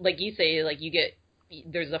mean, like you say, like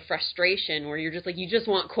there's a frustration where you're just like, you just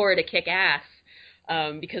want Korra to kick ass,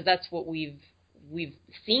 because that's what we've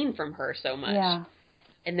seen from her so much. Yeah.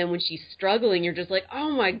 And then when she's struggling, you're just like,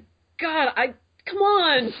 oh my God, come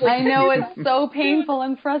on. Like, I know, it's so painful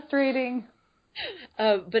and frustrating.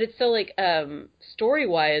 But it's so, like,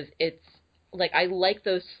 story-wise, it's, like, I like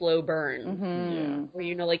those slow burns. Where,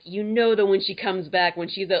 you know, like, that when she comes back, when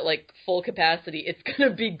she's at, like, full capacity, it's going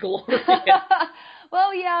to be glorious.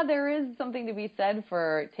 Well, yeah, there is something to be said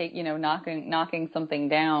for, knocking something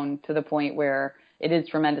down to the point where it is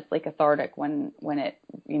tremendously cathartic when it,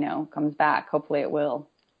 you know, comes back. Hopefully it will.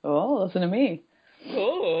 Oh, listen to me.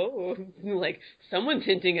 Oh, like someone's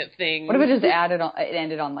hinting at things. What if it just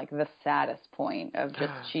ended on like the saddest point of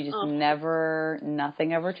just she just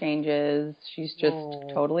nothing ever changes. She's just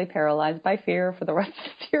totally paralyzed by fear for the rest of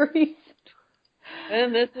the series.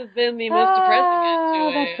 And this has been the most depressing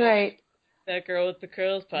end to That's right. That Girl with the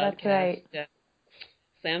Curls podcast. That's right. Yeah.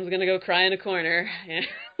 Sam's gonna go cry in a corner.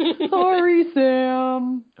 Sorry,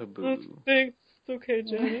 Sam. Thanks. It's okay,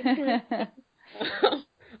 Janet.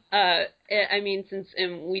 I mean, since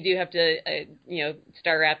we do have to,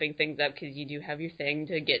 start wrapping things up because you do have your thing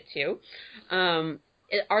to get to.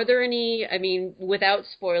 Are there any? I mean, without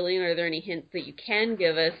spoiling, are there any hints that you can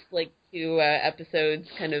give us, like, to episodes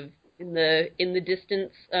kind of in the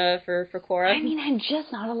distance for Korra? I mean, I'm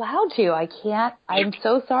just not allowed to. I can't. I'm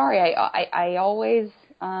so sorry. I always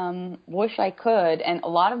wish I could, and a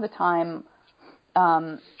lot of the time,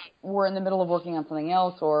 we're in the middle of working on something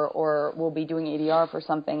else, or we'll be doing ADR for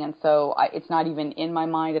something, and so it's not even in my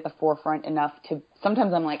mind at the forefront enough to.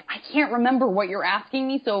 Sometimes I'm like, I can't remember what you're asking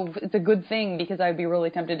me, so it's a good thing because I'd be really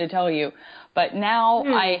tempted to tell you. But now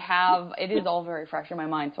it is all very fresh in my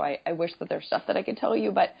mind, so I wish that there's stuff that I could tell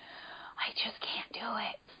you, but I just can't do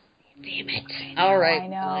it. Damn it. All right. I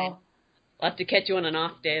know. Fine. I'll have to catch you on an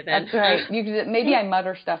off day then. That's right. Maybe I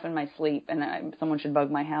mutter stuff in my sleep, and someone should bug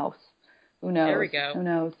my house. Who knows? There we go. Who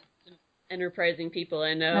knows? Enterprising people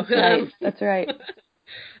I know. That's right. That's right.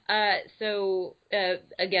 So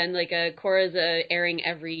again, Cora's airing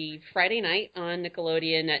every Friday night on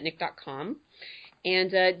Nickelodeon at nick.com.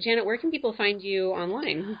 And Janet, where can people find you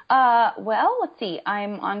online? Well, let's see.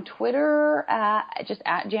 I'm on Twitter just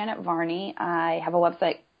at Janet Varney. I have a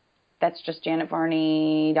website that's just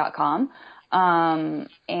janetvarney.com.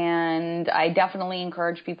 And I definitely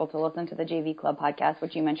encourage people to listen to the JV Club podcast,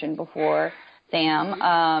 which you mentioned before,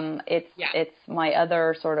 Sam. It's my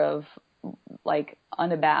other sort of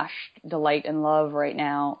unabashed delight and love right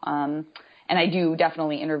now. And I do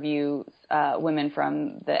definitely interview women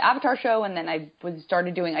from the Avatar show, and then I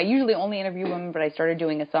usually only interview women, but I started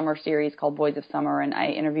doing a summer series called Boys of Summer, and I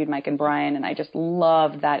interviewed Mike and Brian, and I just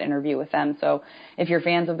loved that interview with them. So if you're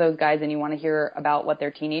fans of those guys and you want to hear about what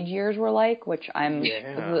their teenage years were like, which I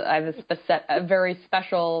have a very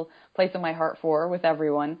special place in my heart for with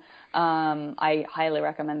everyone, I highly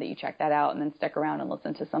recommend that you check that out and then stick around and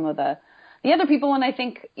listen to some of the other people. And I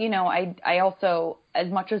think, I also, as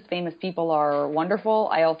much as famous people are wonderful,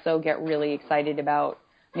 I also get really excited about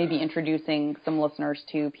maybe introducing some listeners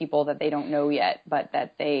to people that they don't know yet, but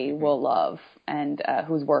that they will love and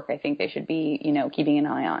whose work I think they should be, keeping an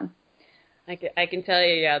eye on. I can tell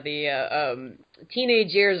you, the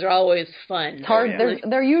teenage years are always fun. It's hard.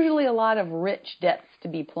 There are usually a lot of rich depths to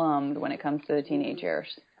be plumbed when it comes to the teenage years.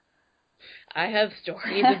 I have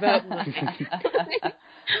stories about mine.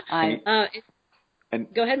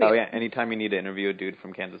 Go ahead, Miguel. Oh, yeah. Anytime you need to interview a dude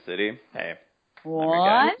from Kansas City, hey.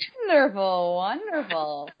 Wonderful.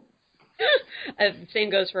 Same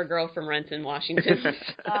goes for a girl from Renton, Washington.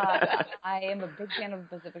 I am a big fan of the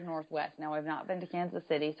Pacific Northwest. Now, I've not been to Kansas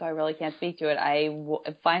City, so I really can't speak to it. I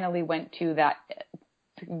finally went to that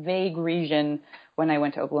vague region when I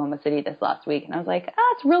went to Oklahoma City this last week, and I was like,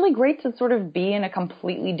 it's really great to sort of be in a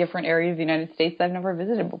completely different area of the United States that I've never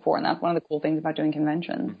visited before, and that's one of the cool things about doing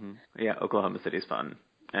conventions. Mm-hmm. Yeah, Oklahoma City's fun.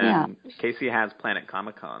 And Casey has Planet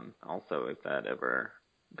Comic-Con also, if that ever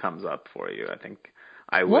comes up for you. I think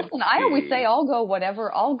I would. Listen, I always say I'll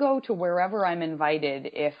go to wherever I'm invited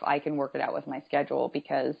if I can work it out with my schedule,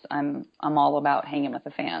 because I'm all about hanging with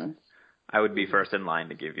the fans. I would be first in line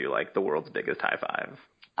to give you the world's biggest high five.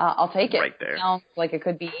 I'll take it. Right there. Sounds like it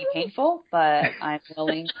could be painful, but I'm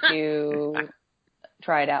willing to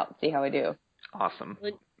try it out, see how I do. Awesome.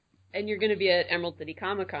 And you're going to be at Emerald City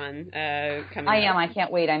Comic-Con coming I am. up. I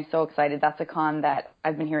can't wait. I'm so excited. That's a con that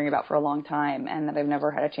I've been hearing about for a long time and that I've never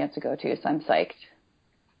had a chance to go to, so I'm psyched.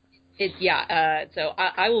 So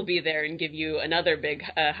I will be there and give you another big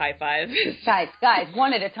high five. Guys,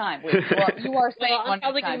 one at a time. Wait, you are saying one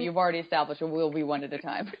at a time. You've already established it will be one at a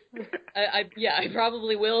time. I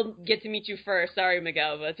probably will get to meet you first. Sorry,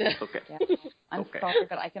 Miguel, but okay. Yeah, I'm sorry,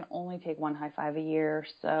 but I can only take one high five a year.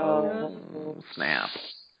 So snap.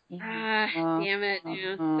 Damn it!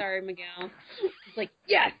 Yeah, sorry, Miguel. It's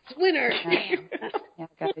yes, winner. Damn. Yeah,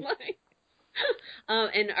 guys.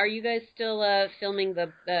 And are you guys still filming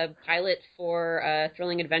the pilot for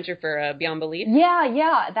Thrilling Adventure for Beyond Belief?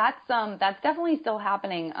 Yeah, that's definitely still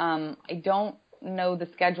happening. I don't know the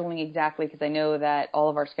scheduling exactly because I know that all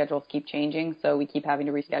of our schedules keep changing, so we keep having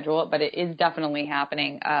to reschedule it. But it is definitely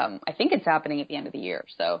happening. I think it's happening at the end of the year,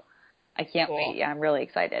 so I can't wait. Yeah, I'm really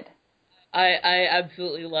excited. I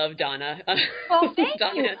absolutely love Donna. Well, thank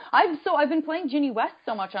you. I've been playing Ginny West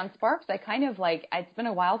so much on Sparks. I kind of it's been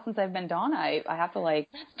a while since I've been Donna. I have to That's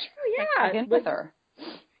true, yeah. in with her.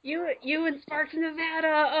 You and Sparks in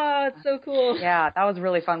Nevada. Oh, it's so cool. Yeah, that was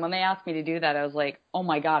really fun. When they asked me to do that, I was like, oh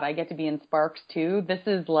my God, I get to be in Sparks too. This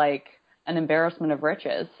is an embarrassment of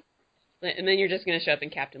riches. And then you're just going to show up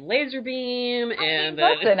in Captain Laserbeam.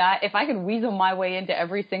 Listen, if I could weasel my way into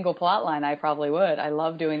every single plot line, I probably would. I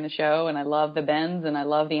love doing the show, and I love the Bens, and I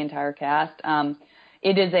love the entire cast.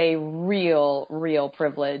 It is a real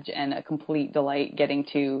privilege and a complete delight getting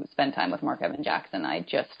to spend time with Mark Evan Jackson. I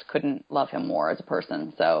just couldn't love him more as a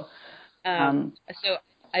person. So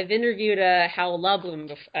I've interviewed Hal Lublin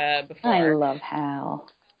before. I love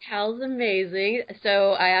Hal. Hal's amazing.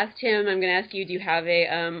 So I asked him, I'm going to ask you, do you have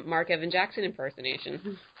a Mark Evan Jackson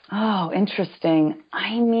impersonation? Oh, interesting.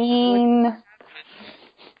 I mean,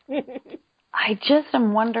 I just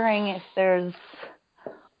am wondering if there's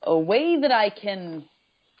a way that I can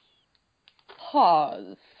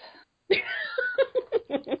pause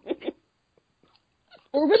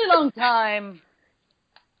for a really long time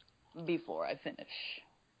before I finish.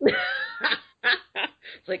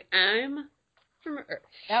 It's like, I'm from Earth.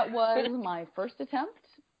 That was my first attempt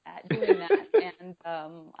at doing that, and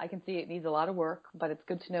I can see it needs a lot of work, but it's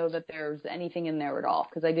good to know that there's anything in there at all,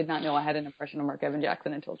 because I did not know I had an impression of Mark Evan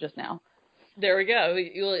Jackson until just now. There we go.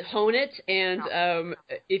 You'll hone it, and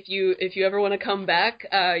if you ever want to come back,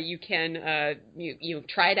 you can you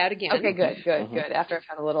try it out again. Okay, good. After I've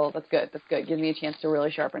had a little, that's good. Gives me a chance to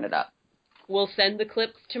really sharpen it up. We'll send the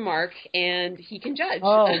clips to Mark, and he can judge.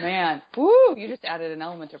 Oh, man. Woo! You just added an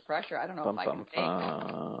element of pressure. I don't know if I can take.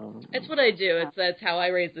 That's what I do. That's how I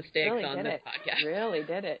raise the stakes really on this podcast. Really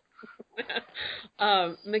did it.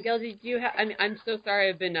 Miguel, did you have... I'm so sorry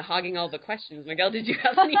I've been hogging all the questions. Miguel, did you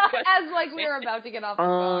have any questions? As like we were about to get off the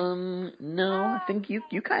phone. No, I think you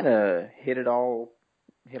kind of hit all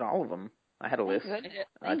of them. I had a list.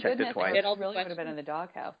 I checked it twice. It really would have been in the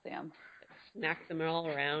doghouse, Sam. Smacked them all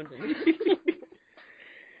around.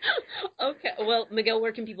 Okay, well, Miguel,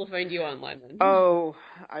 where can people find you online then? Oh,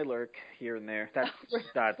 I lurk here and there. That's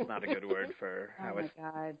not a good word for how my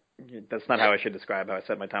God. That's not how I should describe how I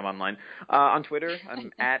spend my time online. On Twitter,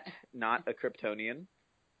 I'm at not a Kryptonian.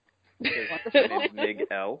 My name's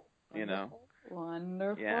Miguel. You know.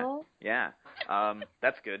 Wonderful. Yeah.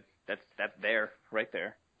 That's good. That's there, right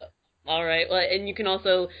there. All right. Well, and you can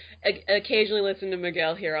also occasionally listen to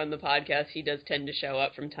Miguel here on the podcast. He does tend to show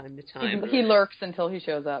up from time to time. He lurks until he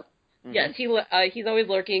shows up. Mm-hmm. Yes, he's always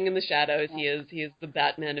lurking in the shadows. Yeah. He is the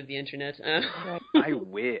Batman of the internet. I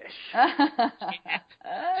wish.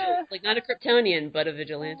 Like not a Kryptonian, but a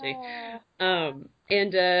vigilante. And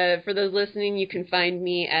for those listening, you can find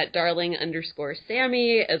me at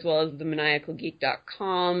darling_Sammy, as well as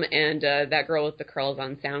themaniacalgeek.com, and That Girl with the Curls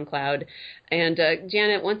on SoundCloud. And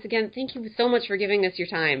Janet, once again, thank you so much for giving us your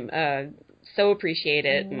time. So appreciate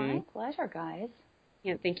it. My pleasure, guys.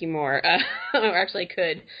 Can't thank you more. Or actually I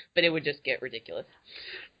could, but it would just get ridiculous.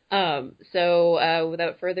 So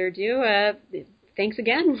without further ado, thanks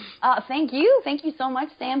again. Thank you. Thank you so much,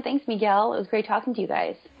 Sam. Thanks, Miguel. It was great talking to you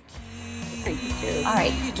guys. Thank you too. All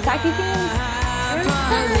right. Talk to you soon.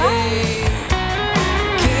 Bye.